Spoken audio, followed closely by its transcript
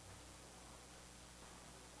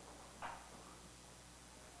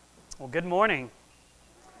Well, good morning.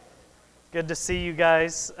 Good to see you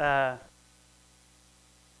guys.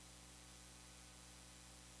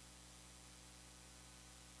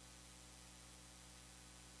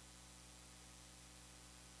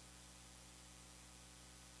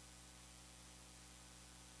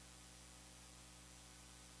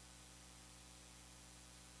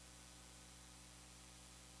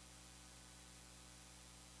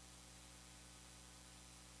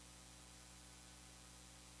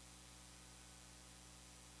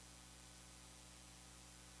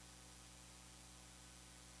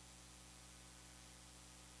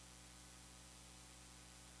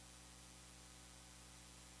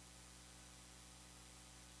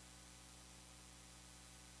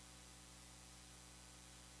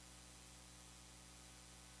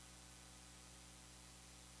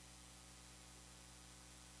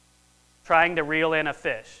 Trying to reel in a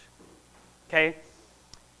fish. Okay?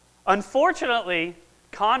 Unfortunately,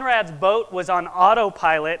 Conrad's boat was on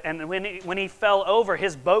autopilot, and when he fell over,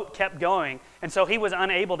 his boat kept going, and so he was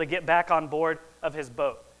unable to get back on board of his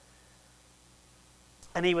boat.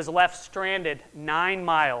 And he was left stranded 9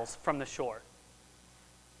 miles from the shore.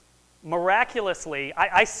 Miraculously,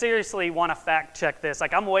 I seriously want to fact check this.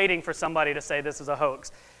 Like, I'm waiting for somebody to say this is a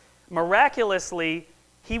hoax. Miraculously,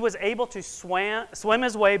 he was able to swim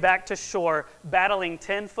his way back to shore, battling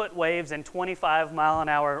 10-foot waves and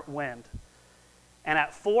 25-mile-an-hour wind. And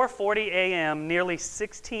at 4:40 a.m., nearly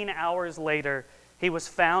 16 hours later, he was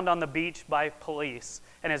found on the beach by police,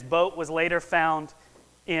 and his boat was later found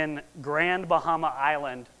in Grand Bahama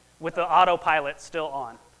Island with the autopilot still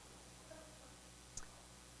on.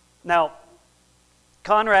 Now,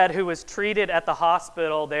 Conrad, who was treated at the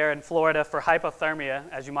hospital there in Florida for hypothermia,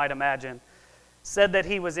 as you might imagine, said that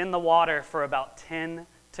he was in the water for about 10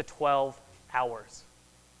 to 12 hours,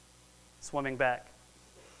 swimming back.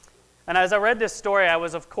 And as I read this story, I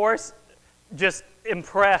was, of course, just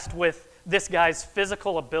impressed with this guy's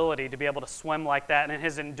physical ability to be able to swim like that and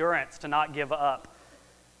his endurance to not give up.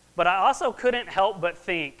 But I also couldn't help but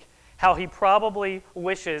think how he probably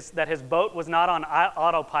wishes that his boat was not on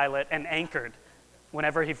autopilot and anchored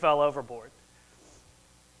whenever he fell overboard.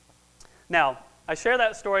 Now, I share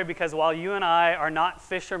that story because while you and I are not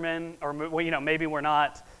fishermen, or maybe we're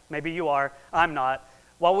not, maybe you are, I'm not.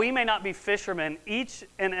 While we may not be fishermen, each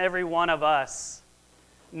and every one of us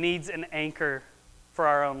needs an anchor for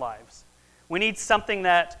our own lives. We need something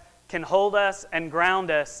that can hold us and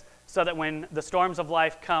ground us so that when the storms of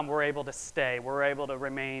life come, we're able to stay, we're able to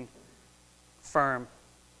remain firm.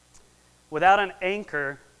 Without an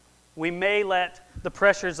anchor, we may let the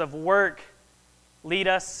pressures of work lead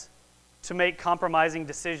us to make compromising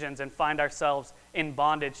decisions and find ourselves in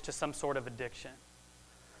bondage to some sort of addiction.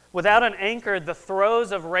 Without an anchor, the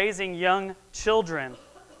throes of raising young children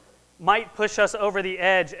might push us over the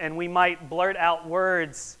edge, and we might blurt out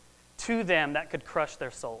words to them that could crush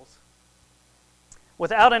their souls.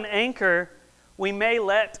 Without an anchor, we may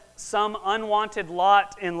let some unwanted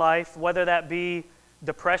lot in life, whether that be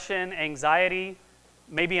depression, anxiety,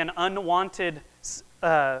 maybe an unwanted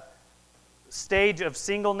stage of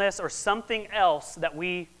singleness or something else that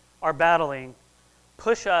we are battling,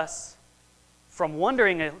 push us from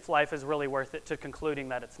wondering if life is really worth it to concluding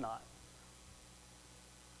that it's not.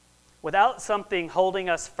 Without something holding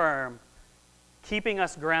us firm, keeping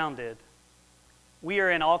us grounded, we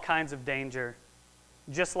are in all kinds of danger,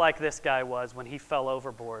 just like this guy was when he fell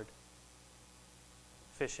overboard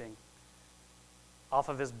fishing off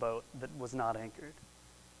of his boat that was not anchored.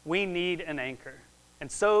 We need an anchor.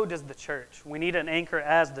 And so does the church. We need an anchor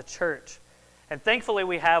as the church. And thankfully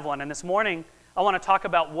we have one. And this morning, I want to talk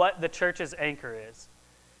about what the church's anchor is.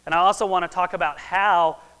 And I also want to talk about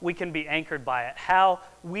how we can be anchored by it, how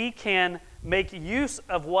we can make use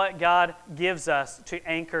of what God gives us to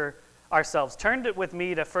anchor ourselves. Turn with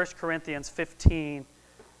me to 1 Corinthians 15,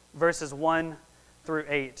 verses 1 through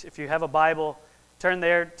 8. If you have a Bible, turn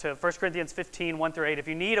there to 1 Corinthians 15, 1 through 8. If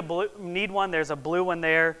you need one, there's a blue one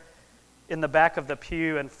there in the back of the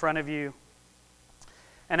pew in front of you.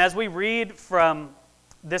 And as we read from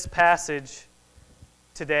this passage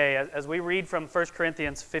today, as we read from 1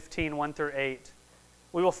 Corinthians 15, 1 through 8,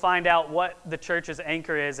 we will find out what the church's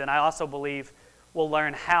anchor is, and I also believe we'll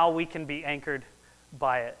learn how we can be anchored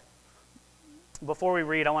by it. Before we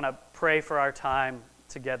read, I want to pray for our time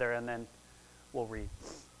together, and then we'll read.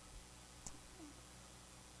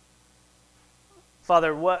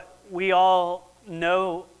 Father, what we all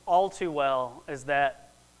know all too well is that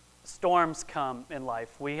storms come in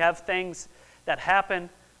life. We have things that happen,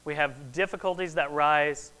 we have difficulties that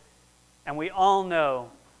rise, and we all know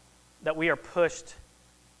that we are pushed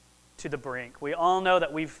to the brink. We all know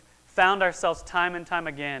that we've found ourselves time and time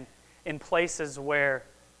again in places where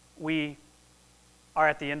we are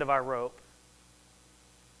at the end of our rope,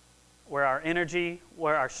 where our energy,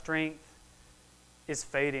 where our strength is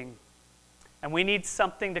fading. And we need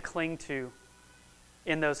something to cling to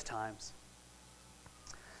in those times.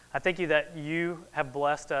 I thank you that you have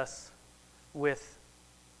blessed us with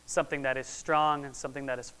something that is strong and something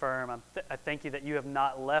that is firm. I thank you that you have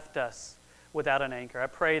not left us without an anchor. I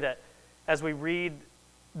pray that as we read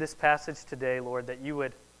this passage today, Lord, that you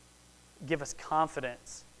would give us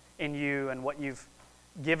confidence in you and what you've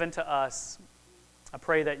given to us. I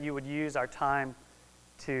pray that you would use our time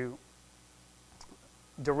to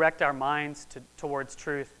direct our minds towards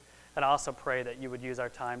truth. And I also pray that you would use our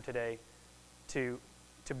time today to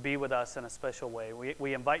be with us in a special way.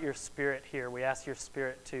 We invite your Spirit here. We ask your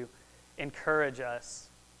Spirit to encourage us.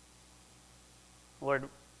 Lord,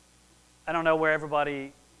 I don't know where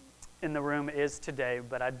everybody in the room is today,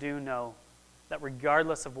 but I do know that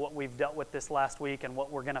regardless of what we've dealt with this last week and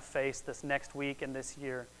what we're going to face this next week and this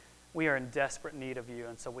year, we are in desperate need of you,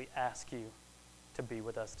 and so we ask you to be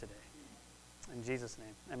with us today. In Jesus'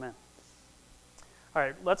 name, amen. All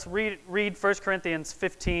right, let's read 1 Corinthians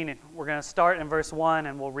 15. We're going to start in verse 1,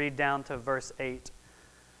 and we'll read down to verse 8. It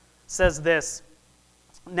says this,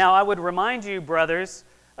 "Now I would remind you, brothers,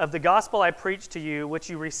 of the gospel I preached to you, which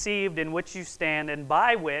you received, in which you stand, and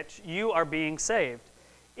by which you are being saved,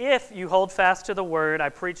 if you hold fast to the word I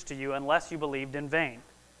preached to you, unless you believed in vain.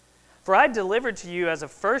 For I delivered to you as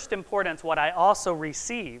of first importance what I also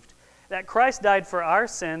received, that Christ died for our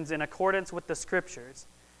sins in accordance with the Scriptures,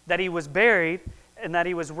 that he was buried, and that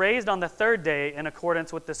he was raised on the third day in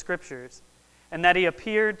accordance with the Scriptures, and that he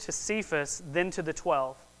appeared to Cephas, then to the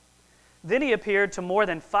 12. Then he appeared to more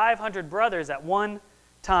than 500 brothers at one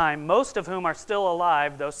time, most of whom are still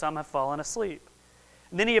alive, though some have fallen asleep.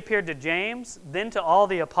 And then he appeared to James, then to all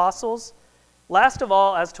the apostles. Last of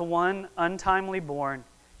all, as to one untimely born,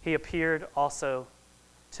 he appeared also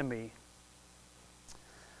to me."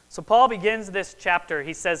 So Paul begins this chapter.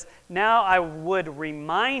 He says, "Now I would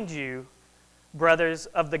remind you, brothers,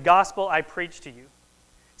 of the gospel I preached to you."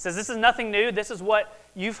 He says, this is nothing new. This is what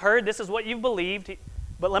you've heard. This is what you've believed.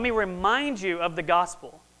 But let me remind you of the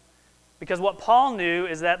gospel. Because what Paul knew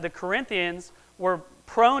is that the Corinthians were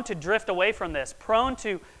prone to drift away from this, prone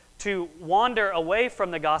to wander away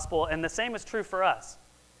from the gospel, and the same is true for us.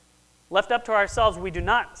 Left up to ourselves, we do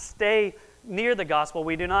not stay near the gospel.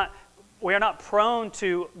 We are not prone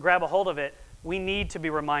to grab a hold of it. We need to be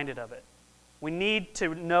reminded of it. We need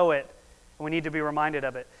to know it, and we need to be reminded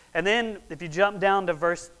of it. And then, if you jump down to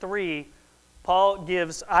verse 3, Paul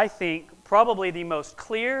gives, I think, probably the most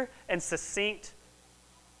clear and succinct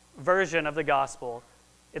version of the gospel.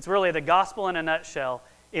 It's really the gospel in a nutshell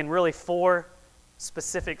in really 4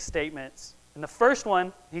 specific statements. And the first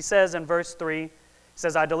one, he says in verse 3, he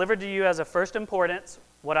says, "I delivered to you as of first importance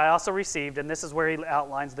what I also received," and this is where he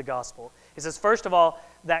outlines the gospel. He says, first of all,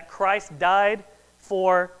 that Christ died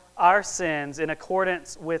for our sins in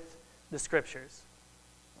accordance with the Scriptures.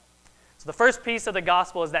 So the first piece of the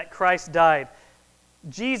gospel is that Christ died.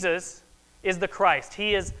 Jesus is the Christ.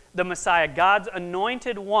 He is the Messiah, God's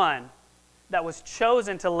anointed one that was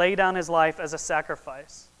chosen to lay down his life as a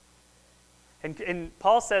sacrifice. And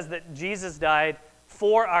Paul says that Jesus died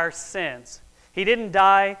for our sins. He didn't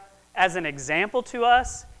die as an example to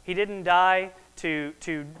us. He didn't die to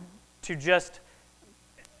just,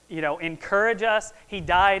 encourage us. He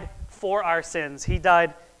died for our sins. He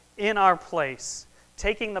died in our place,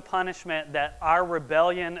 taking the punishment that our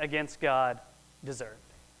rebellion against God deserved.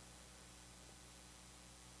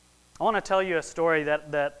 I want to tell you a story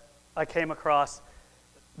that I came across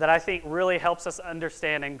that I think really helps us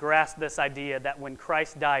understand and grasp this idea that when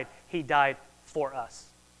Christ died, he died for us.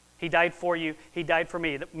 He died for you. He died for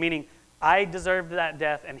me, meaning I deserved that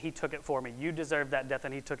death and he took it for me. You deserved that death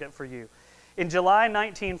and he took it for you. In July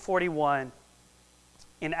 1941,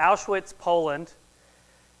 in Auschwitz, Poland,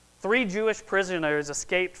 3 Jewish prisoners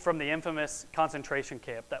escaped from the infamous concentration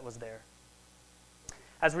camp that was there.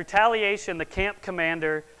 As retaliation, the camp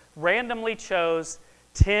commander randomly chose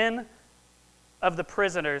 10 of the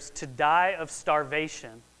prisoners to die of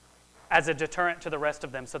starvation as a deterrent to the rest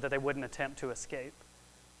of them so that they wouldn't attempt to escape.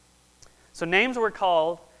 So names were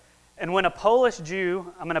called, and when a Polish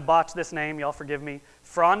Jew, I'm going to botch this name, y'all forgive me,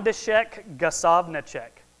 Franciszek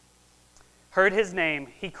Gosowniczek, heard his name,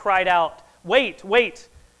 he cried out, "Wait, wait,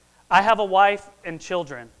 I have a wife and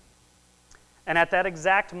children." And at that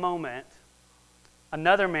exact moment,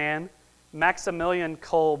 another man, Maximilian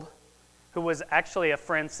Kolbe, who was actually a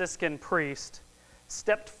Franciscan priest,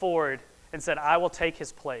 stepped forward and said, "I will take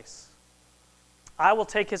his place. I will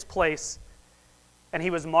take his place and he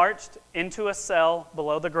was marched into a cell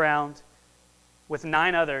below the ground with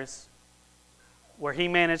 9 others, where he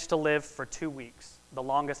managed to live for 2 weeks, the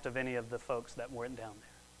longest of any of the folks that weren't down there.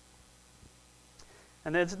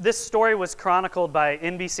 And this story was chronicled by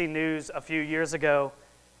NBC News a few years ago,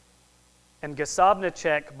 and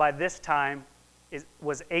Gossobnichek, by this time,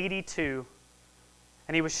 was 82,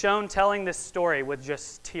 and he was shown telling this story with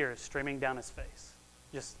just tears streaming down his face.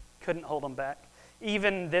 Just couldn't hold them back,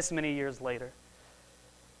 even this many years later.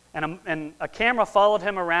 And a camera followed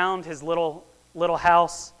him around his little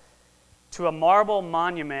house to a marble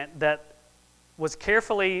monument that was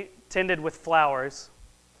carefully tended with flowers.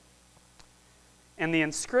 And the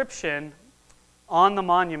inscription on the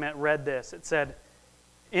monument read this. It said,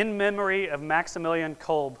 "In memory of Maximilian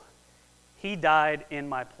Kolbe, he died in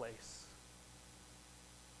my place."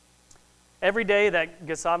 Every day that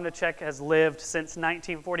Gossobnichek has lived since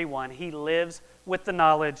 1941, he lives with the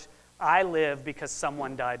knowledge, I live because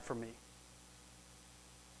someone died for me.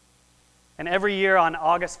 And every year on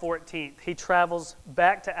August 14th, he travels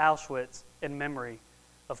back to Auschwitz in memory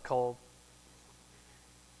of Kolbe.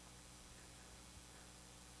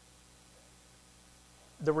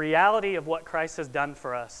 The reality of what Christ has done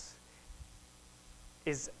for us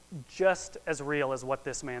is just as real as what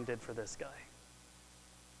this man did for this guy.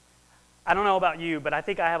 I don't know about you, but I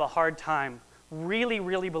think I have a hard time really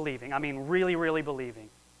believing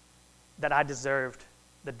that I deserved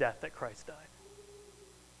the death that Christ died.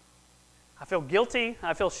 I feel guilty,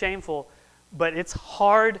 I feel shameful, but it's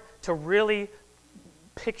hard to really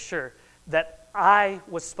picture that I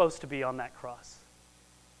was supposed to be on that cross.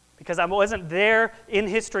 Because I wasn't there in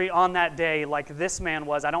history on that day like this man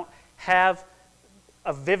was. I don't have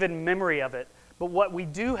a vivid memory of it. But what we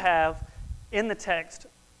do have in the text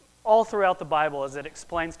all throughout the Bible is it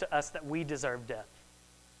explains to us that we deserve death.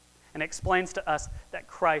 And it explains to us that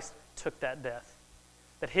Christ took that death.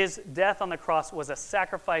 That his death on the cross was a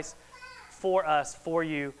sacrifice for us, for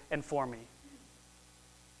you, and for me.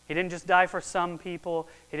 He didn't just die for some people.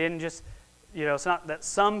 He didn't just, it's not that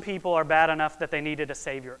some people are bad enough that they needed a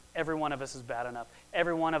Savior. Every one of us is bad enough.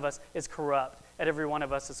 Every one of us is corrupt. And every one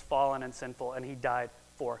of us is fallen and sinful, and he died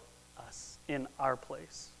for us in our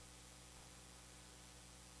place.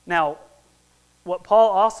 Now, what Paul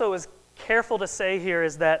also is careful to say here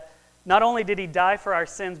is that not only did he die for our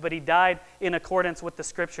sins, but he died in accordance with the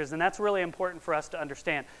Scriptures. And that's really important for us to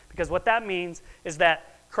understand, because what that means is that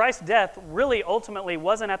Christ's death really ultimately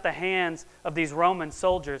wasn't at the hands of these Roman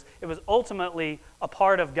soldiers. It was ultimately a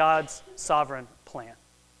part of God's sovereign plan,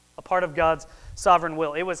 a part of God's sovereign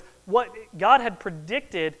will. It was what God had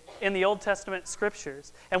predicted in the Old Testament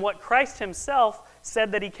Scriptures and what Christ himself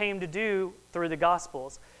said that he came to do through the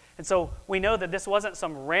Gospels. And so we know that this wasn't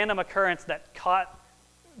some random occurrence that caught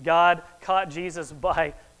Jesus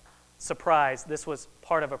by surprise. This was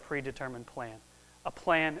part of a predetermined plan, a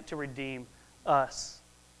plan to redeem us.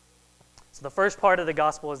 So the first part of the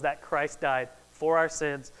gospel is that Christ died for our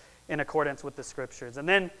sins in accordance with the Scriptures. And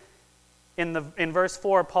then in verse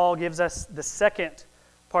 4, Paul gives us the second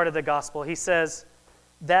part of the gospel. He says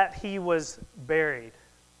that he was buried.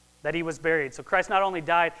 That he was buried. So Christ not only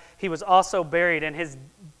died, he was also buried. And his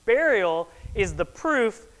burial is the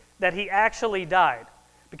proof that he actually died.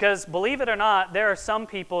 Because believe it or not, there are some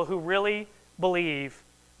people who really believe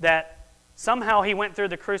that somehow he went through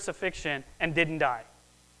the crucifixion and didn't die.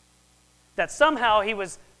 That somehow he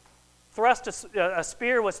was a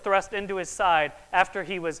spear was thrust into his side after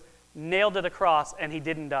he was nailed to the cross and he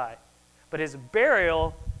didn't die. But his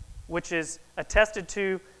burial, which is attested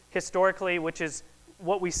to historically, which is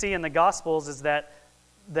what we see in the Gospels, is that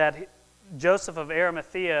Joseph of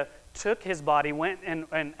Arimathea took his body, went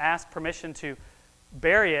and asked permission to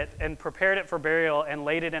bury it and prepared it for burial and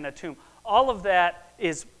laid it in a tomb. All of that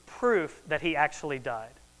is proof that he actually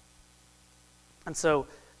died. And so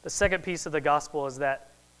the second piece of the gospel is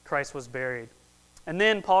that Christ was buried. And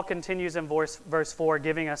then Paul continues in verse 4,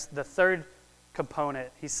 giving us the third component.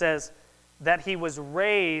 He says that he was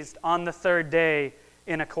raised on the third day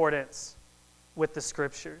in accordance with the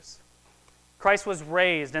Scriptures. Christ was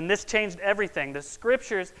raised, and this changed everything. The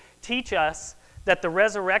Scriptures teach us that the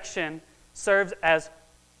resurrection serves as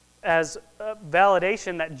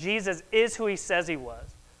validation that Jesus is who he says he was,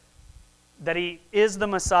 that he is the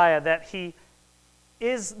Messiah, that he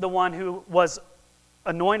is the one who was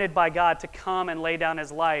anointed by God to come and lay down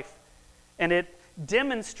his life. And it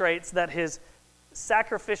demonstrates that his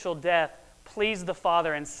sacrificial death pleased the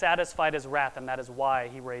Father and satisfied his wrath, and that is why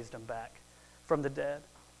he raised him back from the dead.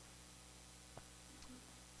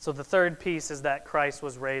 So the third piece is that Christ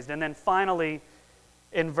was raised. And then finally,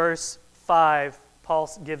 in verse 5, Paul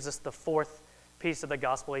gives us the fourth piece of the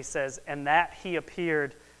gospel, he says, and that he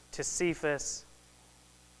appeared to Cephas,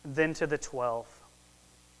 then to the 12.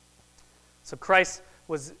 So Christ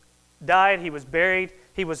died, he was buried,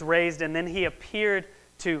 he was raised, and then he appeared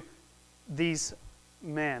to these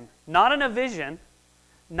men. Not in a vision,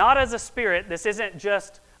 not as a spirit. This isn't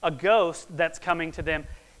just a ghost that's coming to them.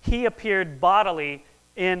 He appeared bodily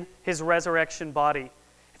in his resurrection body.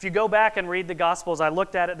 If you go back and read the Gospels, I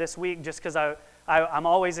looked at it this week just because I'm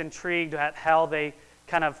always intrigued at how they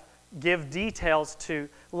kind of give details to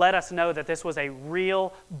let us know that this was a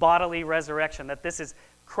real bodily resurrection, that this is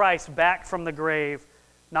Christ back from the grave,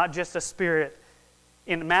 not just a spirit.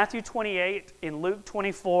 In Matthew 28, in Luke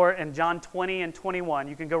 24, and John 20 and 21,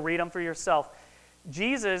 you can go read them for yourself,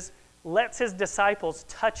 Jesus lets his disciples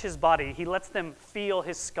touch his body. He lets them feel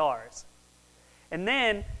his scars. And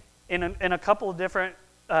then, in a couple of different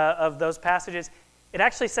of those passages, it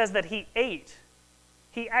actually says that he ate.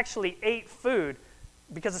 He actually ate food,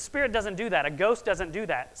 because a spirit doesn't do that. A ghost doesn't do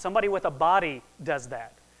that. Somebody with a body does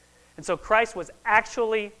that. And so Christ was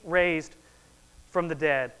actually raised from the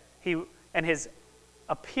dead. And his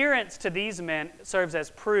appearance to these men serves as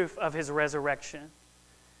proof of his resurrection.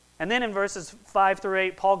 And then in verses 5 through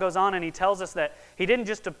 8, Paul goes on and he tells us that he didn't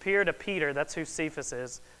just appear to Peter. That's who Cephas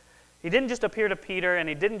is. He didn't just appear to Peter, and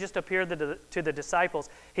he didn't just appear to the disciples.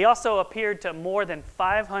 He also appeared to more than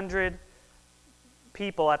 500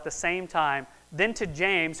 people at the same time, then to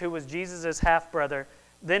James, who was Jesus' half-brother,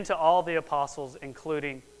 then to all the apostles,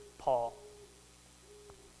 including Paul.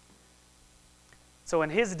 So in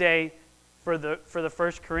his day, for the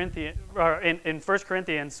 1 Corinthians, or in 1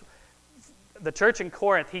 Corinthians, the church in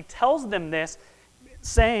Corinth, he tells them this,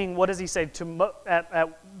 saying, what does he say?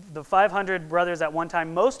 At the 500 brothers at one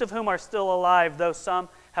time, most of whom are still alive, though some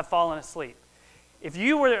have fallen asleep. If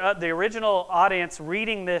you were the original audience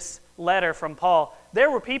reading this letter from Paul, there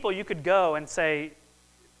were people you could go and say,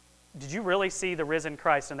 did you really see the risen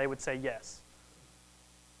Christ? And they would say yes.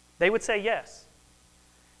 They would say yes.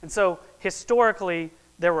 And so historically,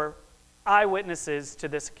 there were eyewitnesses to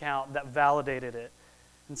this account that validated it.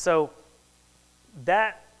 And so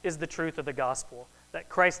that is the truth of the gospel, that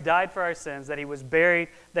Christ died for our sins, that he was buried,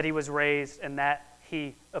 that he was raised, and that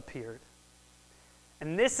he appeared.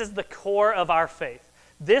 And this is the core of our faith.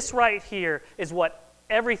 This right here is what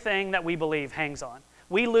everything that we believe hangs on.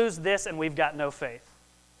 We lose this and we've got no faith.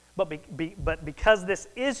 But because this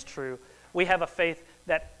is true, we have a faith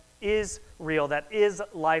that is real, that is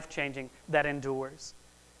life-changing, that endures.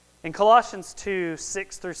 In Colossians 2,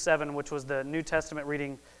 6 through 7, which was the New Testament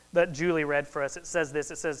reading that Julie read for us, it says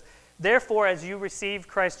this. It says, therefore, as you received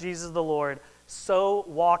Christ Jesus the Lord, so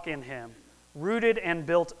walk in him, rooted and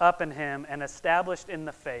built up in him and established in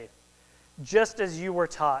the faith, just as you were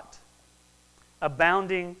taught,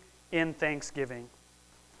 abounding in thanksgiving.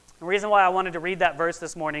 The reason why I wanted to read that verse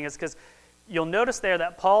this morning is because you'll notice there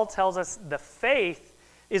that Paul tells us the faith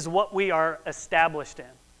is what we are established in,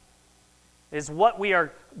 is what we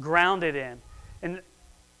are grounded in. And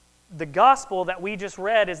the gospel that we just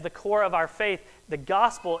read is the core of our faith. The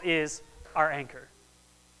gospel is our anchor.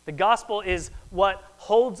 The gospel is what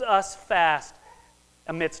holds us fast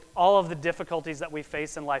amidst all of the difficulties that we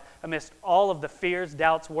face in life, amidst all of the fears,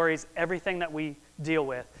 doubts, worries, everything that we deal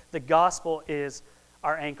with. The gospel is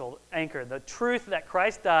our anchor. The truth that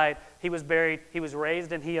Christ died, he was buried, he was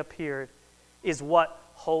raised, and he appeared is what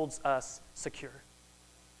holds us secure.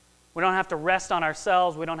 We don't have to rest on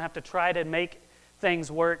ourselves. We don't have to try to make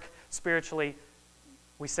things work spiritually.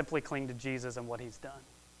 We simply cling to Jesus and what he's done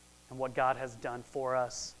and what God has done for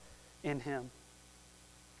us in him.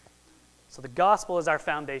 So the gospel is our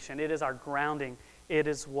foundation. It is our grounding. It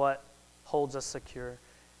is what holds us secure.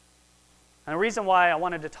 And the reason why I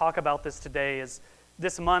wanted to talk about this today is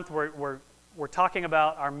this month we're talking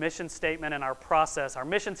about our mission statement and our process. Our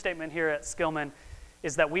mission statement here at Skillman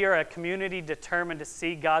is that we are a community determined to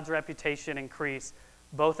see God's reputation increase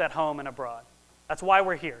both at home and abroad. That's why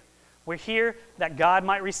we're here. We're here that God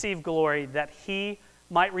might receive glory, that he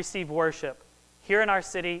might receive worship here in our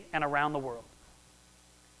city and around the world.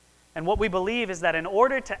 And what we believe is that in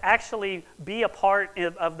order to actually be a part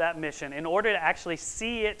of that mission, in order to actually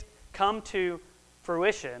see it come to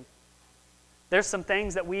fruition, there's some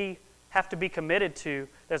things that we have to be committed to.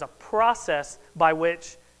 There's a process by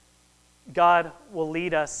which God will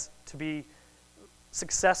lead us to be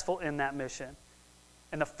successful in that mission.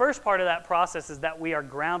 And the first part of that process is that we are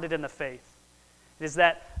grounded in the faith. It is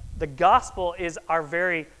that the gospel is our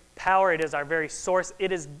very power. It is our very source.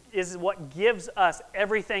 It is what gives us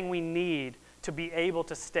everything we need to be able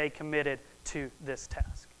to stay committed to this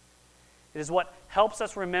task. It is what helps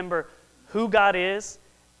us remember who God is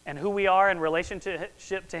and who we are in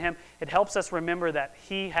relationship to him, it helps us remember that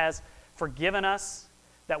he has forgiven us,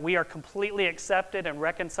 that we are completely accepted and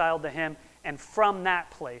reconciled to him, and from that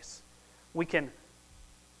place, we can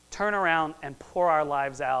turn around and pour our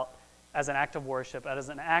lives out as an act of worship, as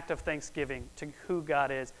an act of thanksgiving to who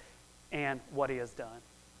God is and what he has done.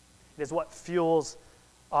 It is what fuels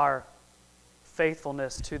our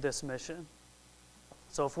faithfulness to this mission.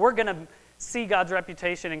 So if we're going to see God's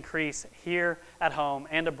reputation increase here at home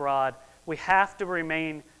and abroad, we have to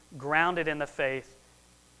remain grounded in the faith.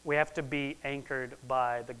 We have to be anchored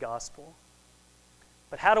by the gospel.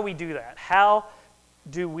 But how do we do that? How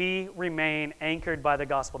do we remain anchored by the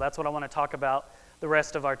gospel? That's what I want to talk about the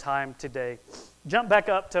rest of our time today. Jump back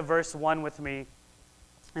up to verse 1 with me.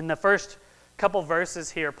 In the first couple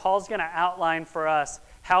verses here, Paul's going to outline for us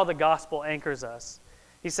how the gospel anchors us.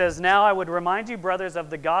 He says, "Now I would remind you, brothers,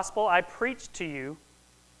 of the gospel I preached to you."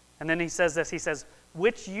 And then he says this, he says,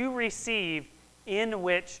 "which you received, in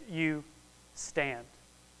which you stand."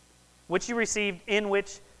 Which you received, in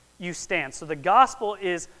which you stand. So the gospel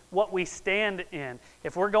is what we stand in.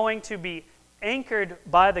 If we're going to be anchored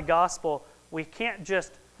by the gospel, we can't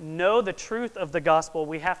just know the truth of the gospel.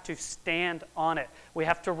 We have to stand on it. We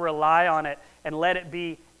have to rely on it and let it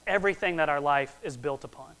be everything that our life is built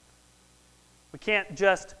upon. We can't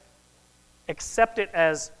just accept it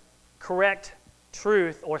as correct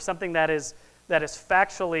truth or something that is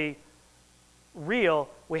factually real.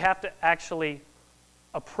 We have to actually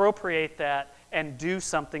appropriate that and do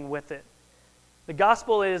something with it. The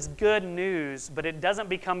gospel is good news, but it doesn't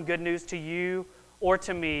become good news to you or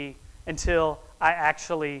to me until I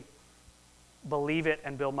actually believe it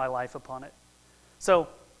and build my life upon it. So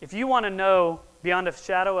if you want to know beyond a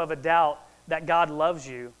shadow of a doubt that God loves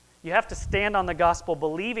you, you have to stand on the gospel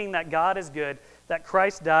believing that God is good, that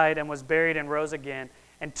Christ died and was buried and rose again,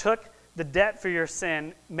 and took the debt for your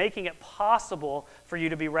sin, making it possible for you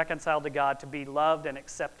to be reconciled to God, to be loved and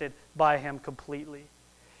accepted by him completely.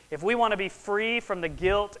 If we want to be free from the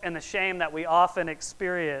guilt and the shame that we often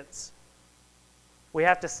experience, we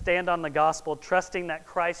have to stand on the gospel, trusting that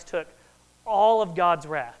Christ took all of God's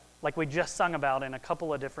wrath, like we just sung about in a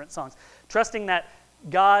couple of different songs. Trusting that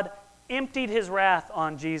God emptied his wrath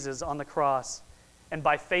on Jesus on the cross, and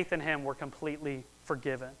by faith in him, we're completely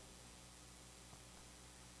forgiven.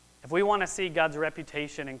 If we want to see God's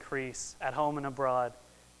reputation increase at home and abroad,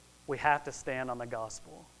 we have to stand on the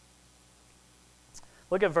gospel.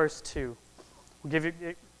 Look at verse 2. We'll give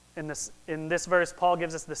you, in this verse, Paul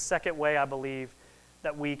gives us the second way, I believe,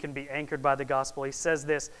 that we can be anchored by the gospel. He says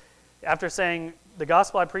this, after saying, "The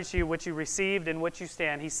gospel I preach to you, which you received, in which you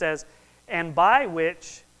stand," he says, "and by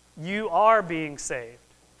which you are being saved."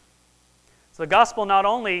 So the gospel not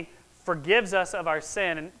only forgives us of our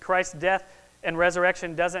sin, and Christ's death and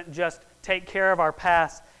resurrection doesn't just take care of our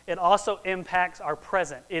past, it also impacts our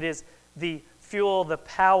present. It is the fuel, the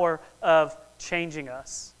power of changing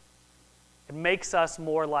us. It makes us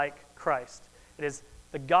more like Christ. It is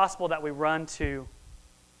the gospel that we run to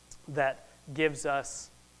that gives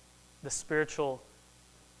us the spiritual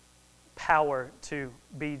power to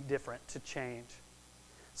be different, to change.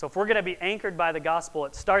 So if we're going to be anchored by the gospel,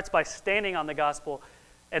 it starts by standing on the gospel,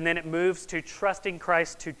 and then it moves to trusting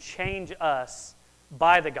Christ to change us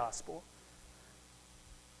by the gospel.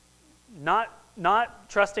 Not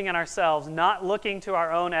trusting in ourselves, not looking to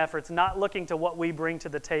our own efforts, not looking to what we bring to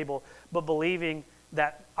the table, but believing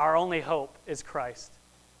that our only hope is Christ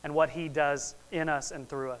and what he does in us and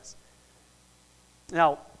through us.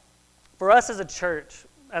 Now, for us as a church,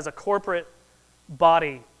 as a corporate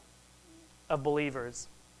body of believers,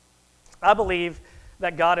 I believe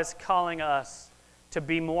that God is calling us to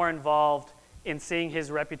be more involved in seeing his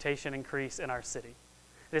reputation increase in our city.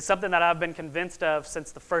 It is something that I've been convinced of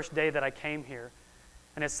since the first day that I came here.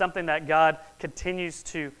 And it's something that God continues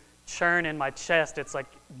to churn in my chest. It's like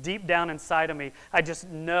deep down inside of me. I just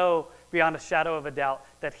know beyond a shadow of a doubt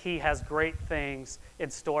that he has great things in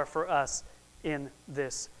store for us in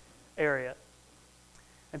this area.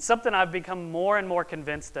 And something I've become more and more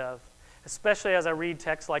convinced of, especially as I read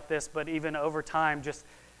texts like this, but even over time, just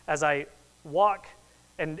as I walk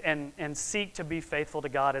and seek to be faithful to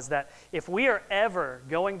God, is that if we are ever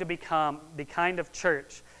going to become the kind of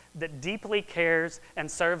church that deeply cares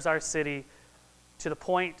and serves our city to the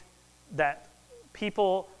point that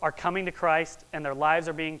people are coming to Christ and their lives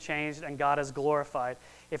are being changed and God is glorified,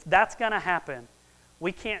 if that's going to happen,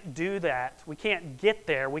 we can't do that. We can't get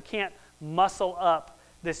there. We can't muscle up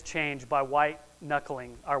this change by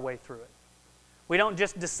white-knuckling our way through it. We don't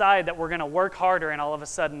just decide that we're going to work harder and all of a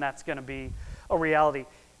sudden that's going to be a reality.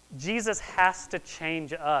 Jesus has to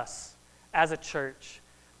change us as a church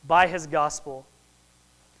by his gospel.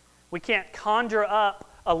 We can't conjure up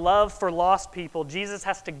a love for lost people. Jesus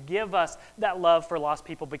has to give us that love for lost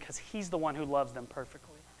people because he's the one who loves them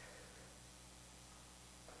perfectly.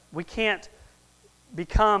 We can't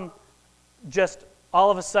become just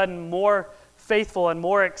all of a sudden more faithful and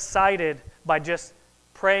more excited by just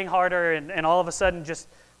praying harder and all of a sudden just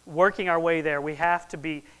working our way there. We have to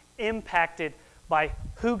be impacted by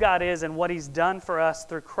who God is and what he's done for us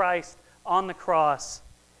through Christ on the cross.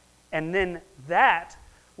 And then that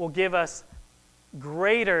will give us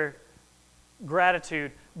greater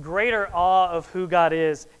gratitude, greater awe of who God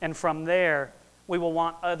is. And from there, we will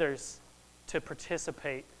want others to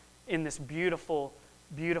participate in this beautiful,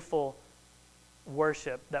 beautiful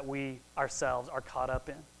worship that we ourselves are caught up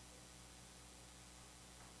in.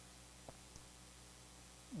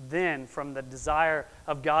 Then, from the desire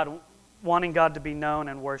of God, wanting God to be known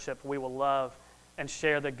and worshiped, we will love and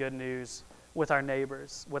share the good news with our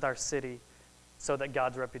neighbors, with our city, so that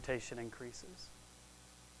God's reputation increases.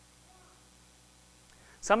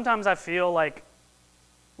 Sometimes I feel like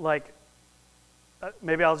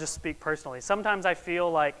maybe I'll just speak personally. Sometimes I feel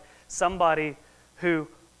like somebody who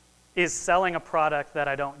is selling a product that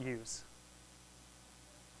I don't use.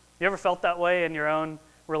 You ever felt that way in your own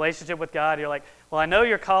relationship with God? You're like, well, I know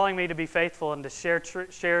you're calling me to be faithful and to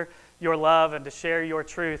share your love and to share your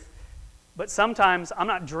truth, but sometimes I'm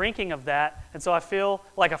not drinking of that, and so I feel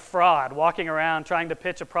like a fraud walking around trying to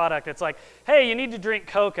pitch a product. It's like, hey, you need to drink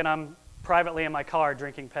Coke, and I'm privately in my car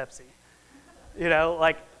drinking Pepsi. You know,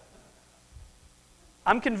 like,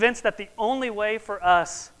 I'm convinced that the only way for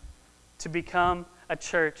us to become a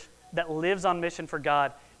church that lives on mission for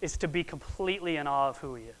God is to be completely in awe of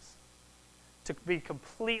who he is, to be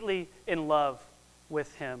completely in love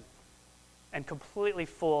with him, and completely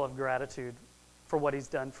full of gratitude for what he's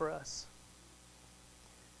done for us.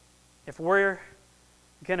 If we're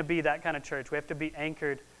going to be that kind of church, we have to be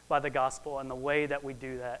anchored by the gospel, and the way that we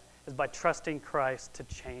do that is by trusting Christ to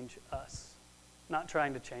change us, not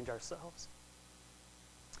trying to change ourselves.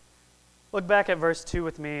 Look back at verse 2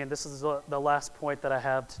 with me, and this is the last point that I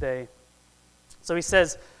have today. So he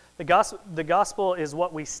says, the gospel is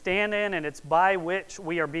what we stand in, and it's by which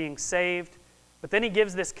we are being saved. But then he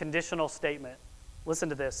gives this conditional statement. Listen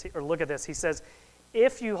to this, or look at this. He says,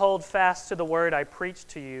 if you hold fast to the word I preached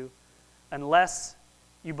to you, unless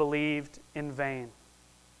you believed in vain.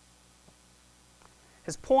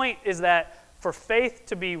 His point is that for faith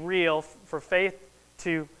to be real, for faith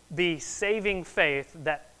to be saving faith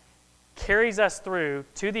that carries us through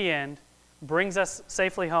to the end, brings us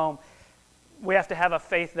safely home, we have to have a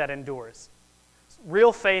faith that endures.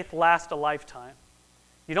 Real faith lasts a lifetime.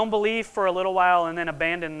 You don't believe for a little while and then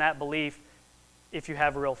abandon that belief if you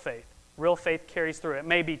have real faith. Real faith carries through. It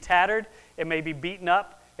may be tattered, it may be beaten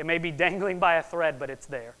up, it may be dangling by a thread, but it's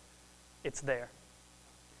there. It's there.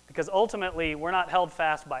 Because ultimately, we're not held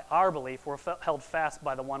fast by our belief, we're held fast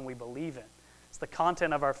by the one we believe in. It's the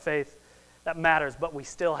content of our faith that matters, but we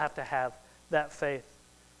still have to have that faith.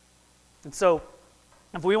 And so,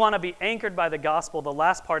 if we want to be anchored by the gospel, the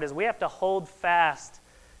last part is we have to hold fast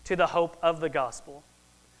to the hope of the gospel.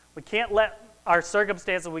 We can't let our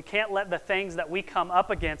circumstances, we can't let the things that we come up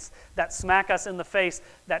against that smack us in the face,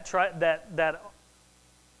 that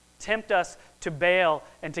tempt us to bail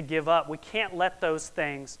and to give up. We can't let those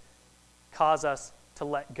things cause us to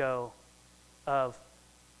let go of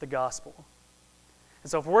the gospel.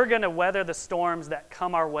 And so if we're going to weather the storms that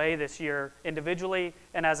come our way this year, individually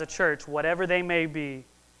and as a church, whatever they may be,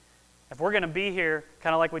 if we're going to be here,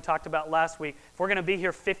 kind of like we talked about last week, if we're going to be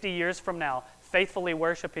here 50 years from now, faithfully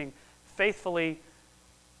worshiping, faithfully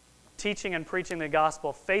teaching and preaching the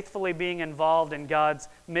gospel, faithfully being involved in God's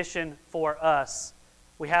mission for us,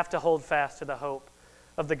 we have to hold fast to the hope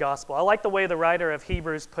of the gospel. I like the way the writer of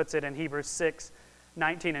Hebrews puts it in Hebrews 6,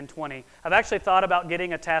 19 and 20. I've actually thought about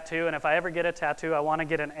getting a tattoo, and if I ever get a tattoo, I want to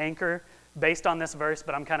get an anchor based on this verse,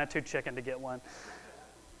 but I'm kind of too chicken to get one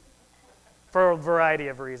for a variety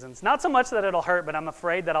of reasons. Not so much that it'll hurt, but I'm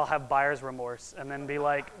afraid that I'll have buyer's remorse and then be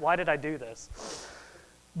like, why did I do this?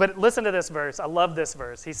 But listen to this verse. I love this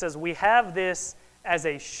verse. He says, we have this as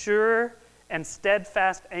a sure and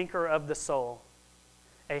steadfast anchor of the soul,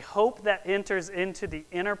 a hope that enters into the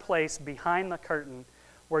inner place behind the curtain,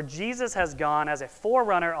 where Jesus has gone as a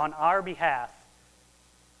forerunner on our behalf,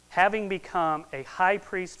 having become a high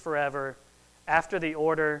priest forever after the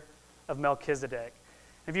order of Melchizedek.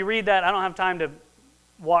 If you read that, I don't have time to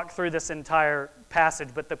walk through this entire passage,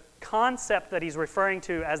 but the concept that he's referring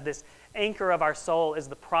to as this anchor of our soul is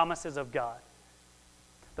the promises of God.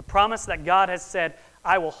 The promise that God has said,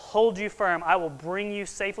 I will hold you firm, I will bring you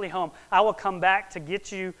safely home, I will come back to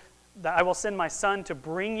get you, I will send my son to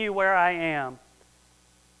bring you where I am.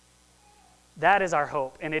 That is our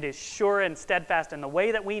hope, and it is sure and steadfast. And the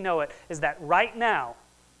way that we know it is that right now,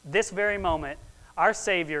 this very moment, our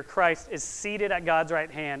Savior, Christ, is seated at God's right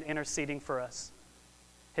hand, interceding for us.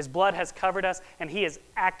 His blood has covered us, and he is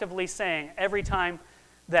actively saying every time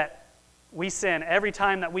that we sin, every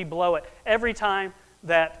time that we blow it, every time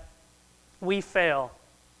that we fail,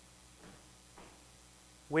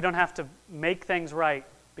 we don't have to make things right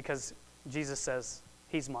because Jesus says,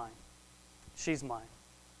 he's mine. She's mine.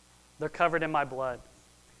 They're covered in my blood.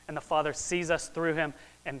 And the Father sees us through him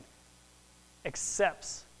and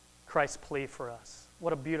accepts Christ's plea for us.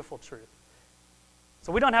 What a beautiful truth.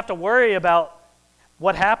 So we don't have to worry about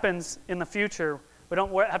what happens in the future. We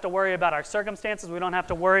don't have to worry about our circumstances. We don't have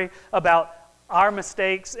to worry about our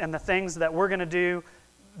mistakes and the things that we're going to do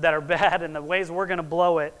that are bad and the ways we're going to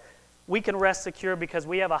blow it. We can rest secure because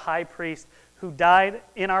we have a high priest who died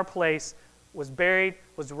in our place, was buried,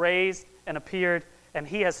 was raised, and appeared, and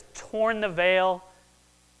he has torn the veil,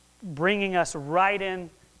 bringing us right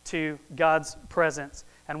into God's presence.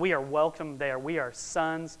 And we are welcome there. We are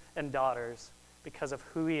sons and daughters because of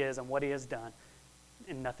who he is and what he has done.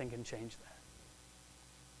 And nothing can change that.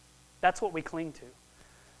 That's what we cling to.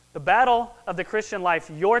 The battle of the Christian life,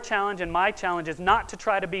 your challenge and my challenge, is not to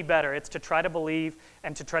try to be better. It's to try to believe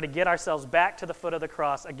and to try to get ourselves back to the foot of the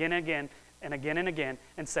cross again and again and again and again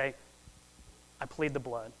and say, I plead the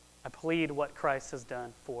blood. I plead what Christ has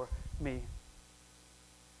done for me.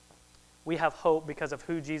 We have hope because of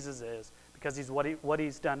who Jesus is, because he's what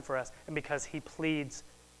he's done for us, and because he pleads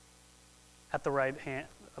at the right hand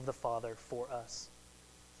of the Father for us.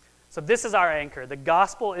 So this is our anchor. The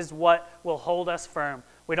gospel is what will hold us firm.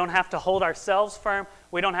 We don't have to hold ourselves firm.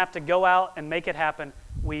 We don't have to go out and make it happen.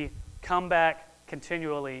 We come back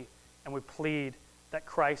continually and we plead that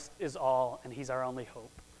Christ is all and he's our only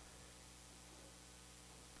hope.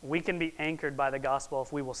 We can be anchored by the gospel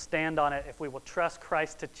if we will stand on it, if we will trust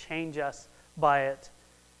Christ to change us by it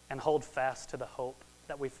and hold fast to the hope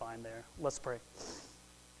that we find there. Let's pray.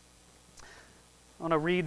 I want to read